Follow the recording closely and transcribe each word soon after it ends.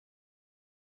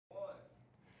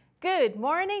Good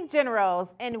morning,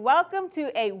 Generals, and welcome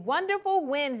to a wonderful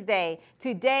Wednesday.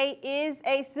 Today is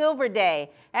a silver day.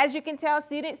 As you can tell,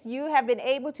 students, you have been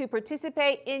able to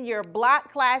participate in your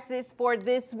block classes for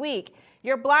this week.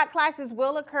 Your block classes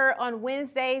will occur on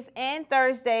Wednesdays and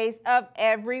Thursdays of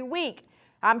every week.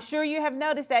 I'm sure you have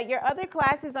noticed that your other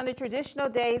classes on the traditional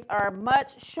days are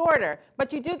much shorter,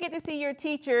 but you do get to see your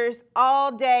teachers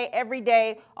all day, every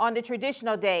day on the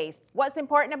traditional days. What's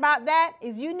important about that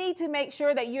is you need to make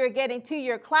sure that you're getting to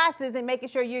your classes and making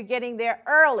sure you're getting there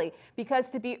early,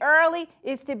 because to be early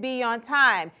is to be on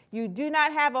time. You do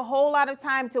not have a whole lot of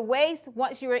time to waste.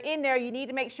 Once you are in there, you need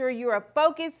to make sure you are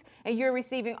focused and you're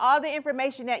receiving all the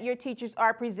information that your teachers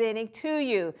are presenting to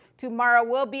you. Tomorrow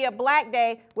will be a black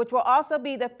day, which will also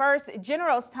be the first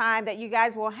generals time that you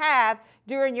guys will have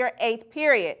during your 8th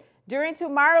period. During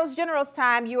tomorrow's generals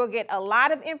time, you will get a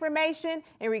lot of information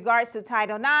in regards to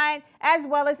Title IX, as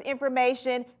well as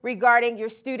information regarding your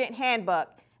student handbook.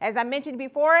 As I mentioned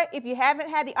before, if you haven't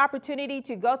had the opportunity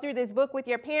to go through this book with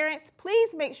your parents,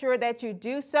 please make sure that you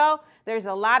do so. There's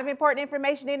a lot of important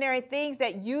information in there and things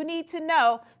that you need to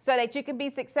know so that you can be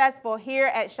successful here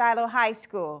at Shiloh High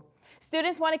School.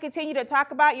 Students want to continue to talk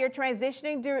about your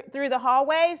transitioning through the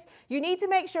hallways. You need to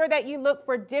make sure that you look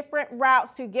for different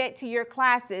routes to get to your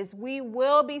classes. We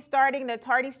will be starting the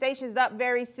tardy stations up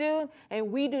very soon,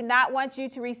 and we do not want you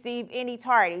to receive any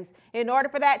tardies. In order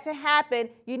for that to happen,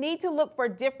 you need to look for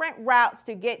different routes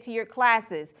to get to your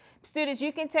classes. Students,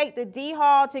 you can take the D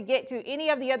hall to get to any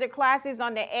of the other classes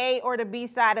on the A or the B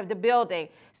side of the building.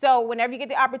 So whenever you get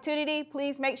the opportunity,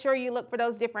 please make sure you look for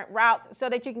those different routes so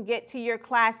that you can get to your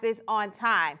classes on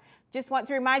time. Just want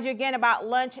to remind you again about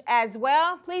lunch as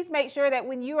well. Please make sure that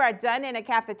when you are done in a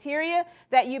cafeteria,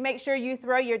 that you make sure you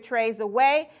throw your trays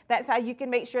away. That's how you can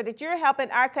make sure that you're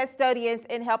helping our custodians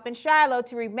and helping Shiloh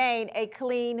to remain a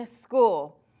clean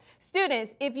school.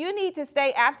 Students, if you need to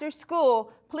stay after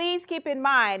school, please keep in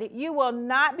mind you will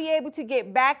not be able to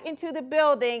get back into the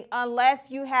building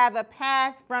unless you have a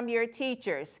pass from your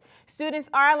teachers. Students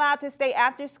are allowed to stay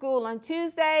after school on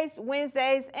Tuesdays,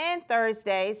 Wednesdays, and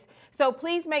Thursdays. So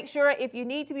please make sure if you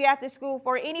need to be after school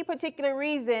for any particular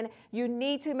reason, you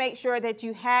need to make sure that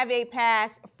you have a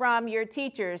pass from your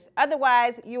teachers.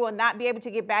 Otherwise, you will not be able to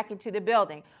get back into the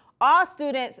building. All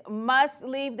students must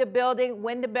leave the building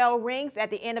when the bell rings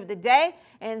at the end of the day,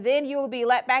 and then you will be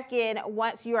let back in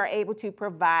once you are able to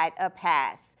provide a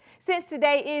pass. Since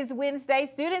today is Wednesday,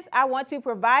 students, I want to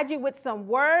provide you with some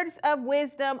words of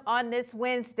wisdom on this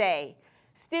Wednesday.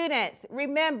 Students,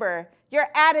 remember, your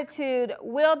attitude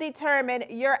will determine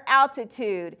your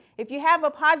altitude. If you have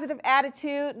a positive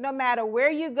attitude, no matter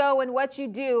where you go and what you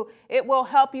do, it will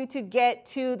help you to get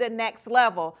to the next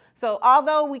level. So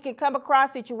although we can come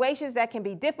across situations that can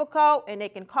be difficult and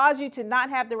it can cause you to not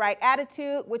have the right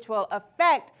attitude, which will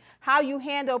affect how you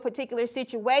handle particular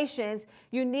situations,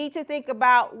 you need to think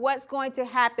about what's going to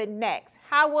happen next.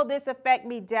 How will this affect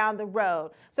me down the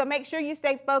road? So make sure you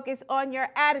stay focused on your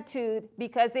attitude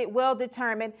because it will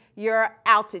determine your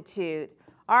altitude.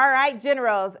 All right,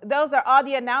 Generals, those are all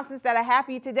the announcements that I have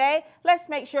for you today. Let's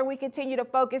make sure we continue to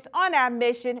focus on our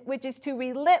mission, which is to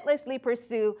relentlessly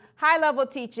pursue high-level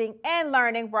teaching and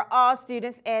learning for all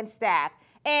students and staff.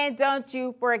 And don't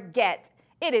you forget,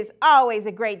 it is always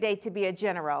a great day to be a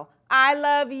General. I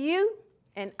love you,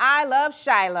 and I love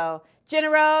Shiloh.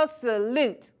 General,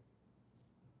 salute.